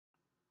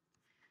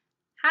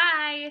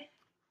Hi!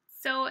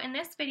 So in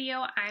this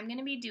video, I'm going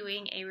to be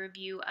doing a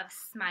review of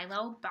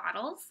Smilo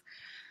bottles.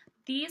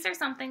 These are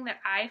something that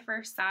I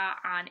first saw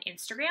on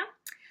Instagram.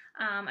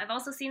 I've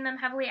also seen them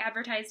heavily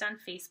advertised on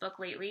Facebook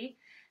lately.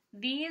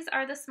 These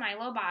are the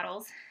Smilo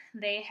bottles.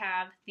 They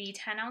have the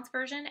 10-ounce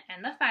version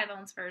and the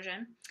 5-ounce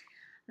version.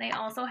 They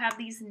also have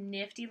these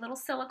nifty little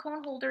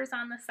silicone holders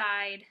on the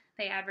side.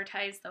 They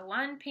advertise the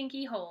one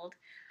pinky hold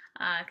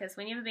because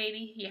when you have a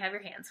baby, you have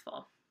your hands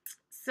full.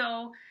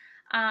 So,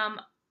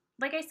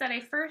 like I said, I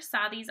first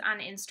saw these on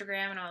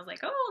Instagram and I was like,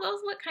 oh,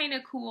 those look kind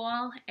of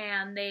cool.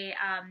 And they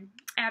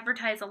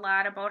advertise a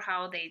lot about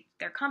how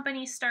their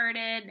company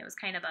started. And it was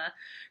kind of a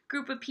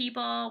group of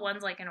people.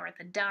 One's like an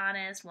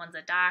orthodontist, one's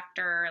a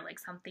doctor, like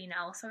something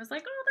else. So I was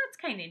like, oh, that's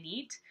kind of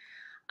neat.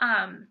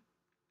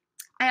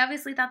 I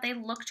obviously thought they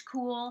looked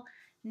cool.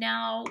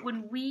 Now,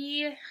 when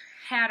we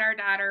had our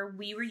daughter,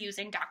 we were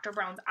using Dr.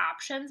 Brown's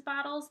Options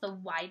bottles, the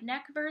wide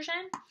neck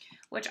version,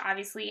 which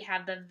obviously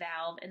have the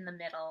valve in the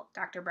middle.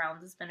 Dr.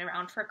 Brown's has been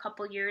around for a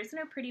couple years and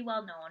are pretty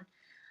well known.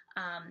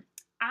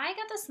 I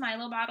got the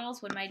Smilo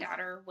bottles when my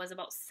daughter was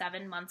about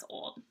 7 months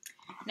old.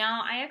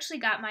 Now, I actually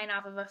got mine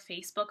off of a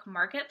Facebook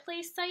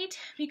marketplace site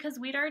because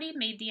we'd already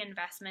made the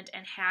investment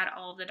and had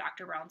all of the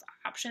Dr. Brown's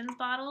Options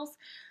bottles.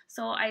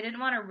 So I didn't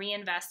want to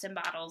reinvest in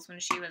bottles when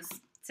she was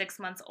 6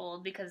 months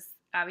old because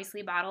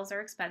obviously bottles are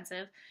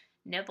expensive.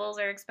 Nipples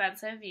are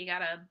expensive. You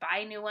gotta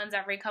buy new ones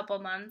every couple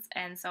months,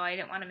 and so I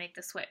didn't want to make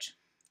the switch.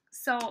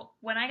 So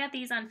when I got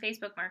these on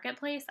Facebook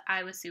Marketplace,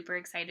 I was super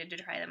excited to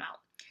try them out.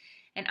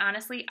 And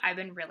honestly, I've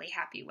been really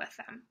happy with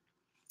them.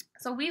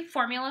 So we've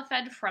formula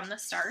fed from the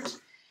start.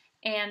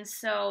 And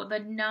so the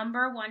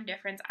number one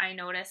difference I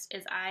noticed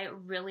is I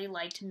really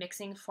liked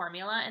mixing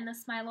formula in the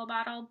Smilo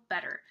bottle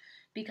better.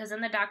 Because in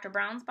the Dr.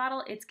 Brown's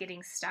bottle, it's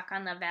getting stuck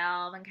on the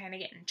valve and kind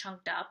of getting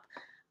chunked up.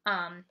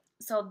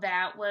 So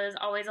that was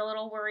always a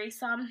little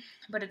worrisome.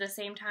 But at the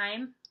same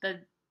time,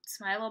 the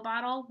Smilo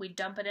bottle, we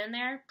dump it in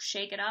there,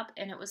 shake it up,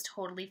 and it was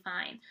totally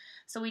fine.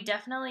 So we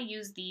definitely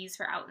use these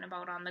for out and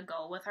about on the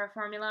go with our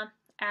formula.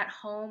 At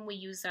home, we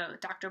use a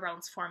Dr.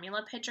 Brown's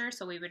formula pitcher,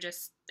 so we would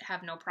just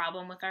have no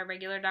problem with our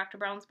regular Dr.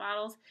 Brown's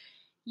bottles.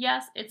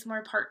 Yes, it's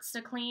more parts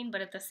to clean,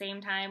 but at the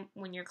same time,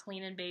 when you're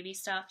cleaning baby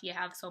stuff, you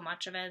have so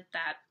much of it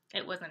that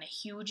it wasn't a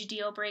huge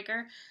deal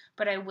breaker.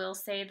 But I will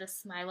say the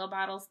Smilo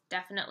bottles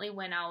definitely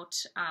win out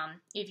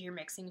if you're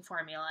mixing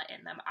formula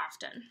in them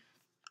often.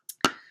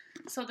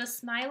 So the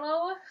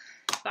Smilo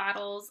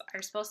bottles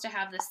are supposed to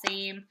have the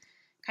same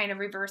kind of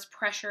reverse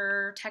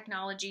pressure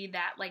technology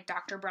that like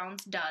Dr.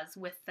 Brown's does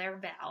with their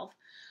valve.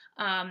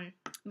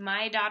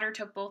 My daughter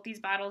took both these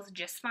bottles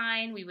just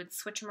fine. We would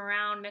switch them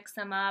around, mix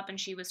them up, and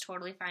she was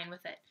totally fine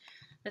with it.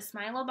 The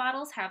Smilo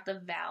bottles have the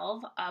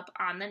valve up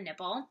on the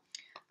nipple.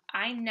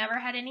 I never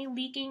had any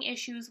leaking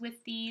issues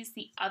with these.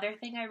 The other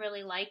thing I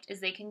really liked is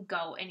they can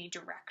go any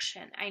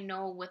direction. I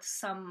know with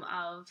some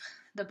of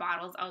the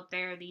bottles out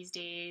there these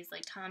days,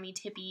 like Tommy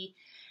Tippy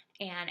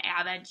and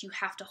Avent, you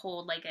have to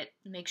hold like it,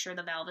 make sure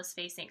the valve is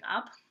facing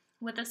up.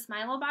 With the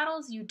Smilo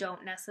bottles, you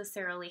don't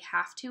necessarily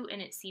have to,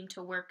 and it seemed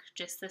to work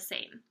just the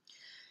same.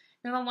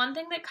 Now, the one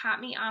thing that caught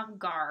me off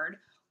guard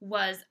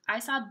was I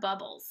saw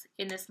bubbles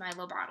in this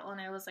Smilo bottle, and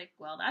I was like,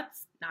 well,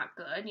 that's not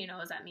good. You know,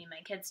 does that mean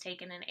my kid's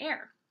taking in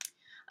air?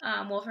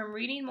 Well, from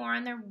reading more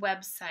on their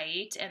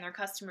website and their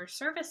customer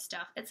service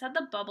stuff, it said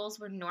the bubbles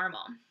were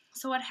normal.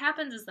 So what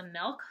happens is the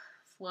milk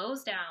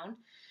flows down,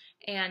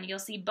 and you'll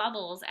see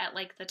bubbles at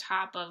like the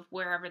top of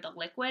wherever the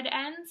liquid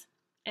ends,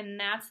 and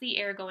that's the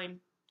air going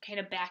kind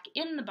of back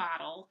in the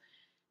bottle,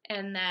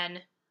 and then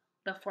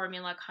the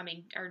formula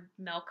coming, or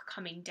milk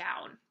coming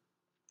down.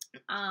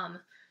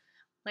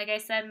 Like I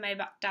said, my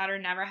daughter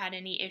never had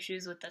any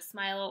issues with the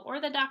Smilo or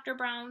the Dr.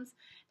 Brown's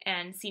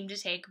and seemed to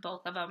take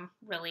both of them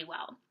really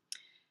well.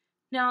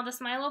 Now, the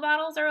Smilo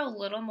bottles are a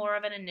little more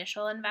of an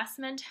initial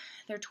investment.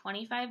 They're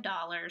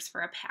 $25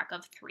 for a pack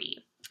of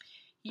 3.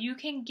 You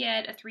can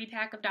get a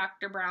 3-pack of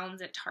Dr.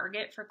 Brown's at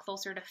Target for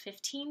closer to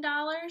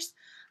 $15.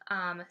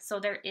 So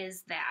there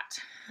is that.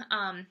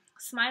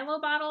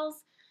 Smilo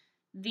bottles,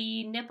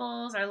 the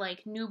nipples are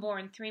like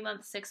newborn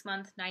 3-month,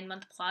 6-month,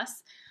 9-month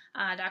plus.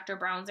 Dr.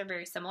 Brown's are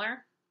very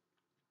similar.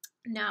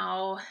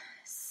 Now,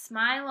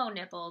 Smilo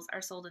nipples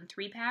are sold in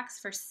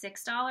 3-packs for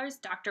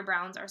 $6. Dr.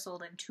 Brown's are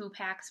sold in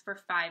 2-packs for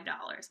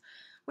 $5,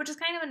 which is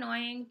kind of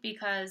annoying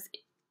because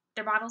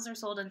their bottles are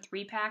sold in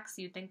 3-packs.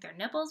 You'd think their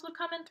nipples would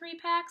come in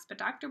 3-packs, but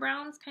Dr.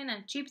 Brown's kind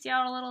of cheaps you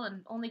out a little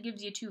and only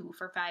gives you 2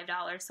 for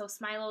 $5. So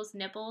Smilo's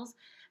nipples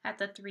at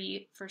the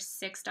 3 for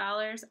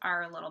 $6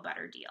 are a little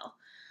better deal.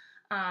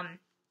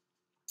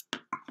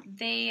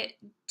 They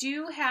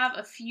do have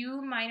a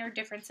few minor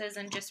differences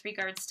in just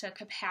regards to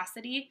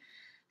capacity.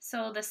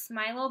 So the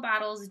Smilo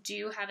bottles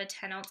do have a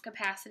 10-ounce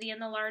capacity in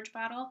the large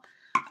bottle.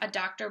 A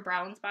Dr.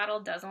 Brown's bottle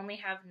does only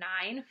have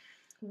 9.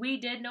 We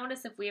did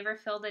notice if we ever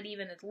filled it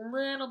even a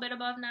little bit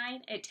above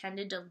 9, it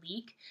tended to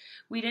leak.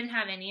 We didn't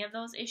have any of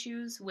those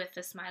issues with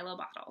the Smilo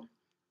bottle.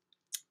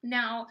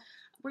 Now,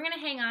 we're going to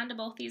hang on to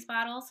both these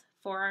bottles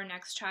for our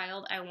next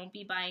child. I won't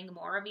be buying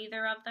more of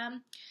either of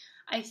them.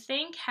 I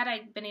think had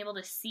I been able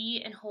to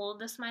see and hold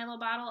the Smilo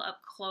bottle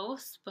up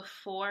close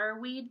before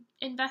we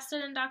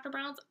invested in Dr.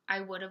 Brown's, I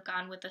would have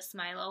gone with the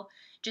Smilo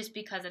just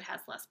because it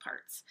has less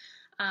parts.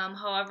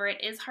 However,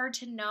 it is hard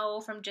to know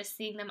from just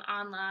seeing them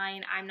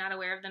online. I'm not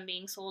aware of them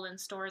being sold in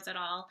stores at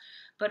all.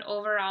 But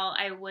overall,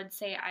 I would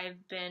say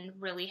I've been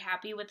really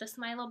happy with the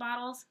Smilo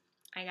bottles.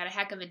 I got a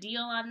heck of a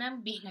deal on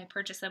them, being I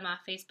purchased them off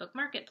Facebook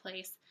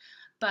Marketplace.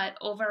 But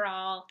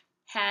overall,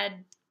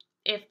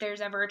 if there's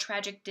ever a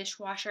tragic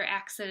dishwasher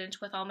accident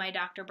with all my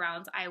Dr.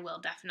 Brown's, I will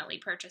definitely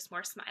purchase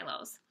more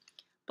Smilos.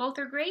 Both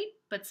are great,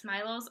 but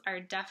Smilos are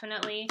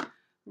definitely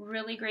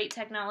really great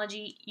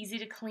technology, easy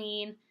to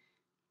clean.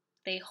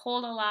 They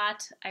hold a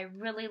lot. I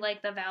really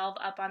like the valve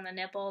up on the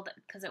nipple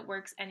because it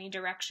works any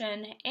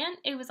direction, and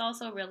it was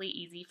also really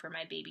easy for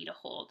my baby to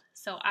hold.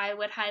 So I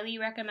would highly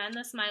recommend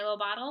the Smilo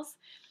bottles.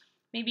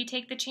 Maybe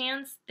take the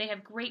chance. They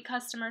have great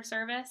customer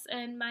service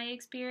in my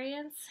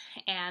experience,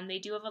 and they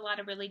do have a lot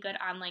of really good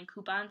online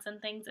coupons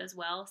and things as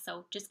well.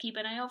 So just keep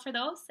an eye out for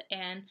those,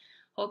 and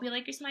hope you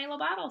like your Smilo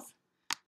bottles.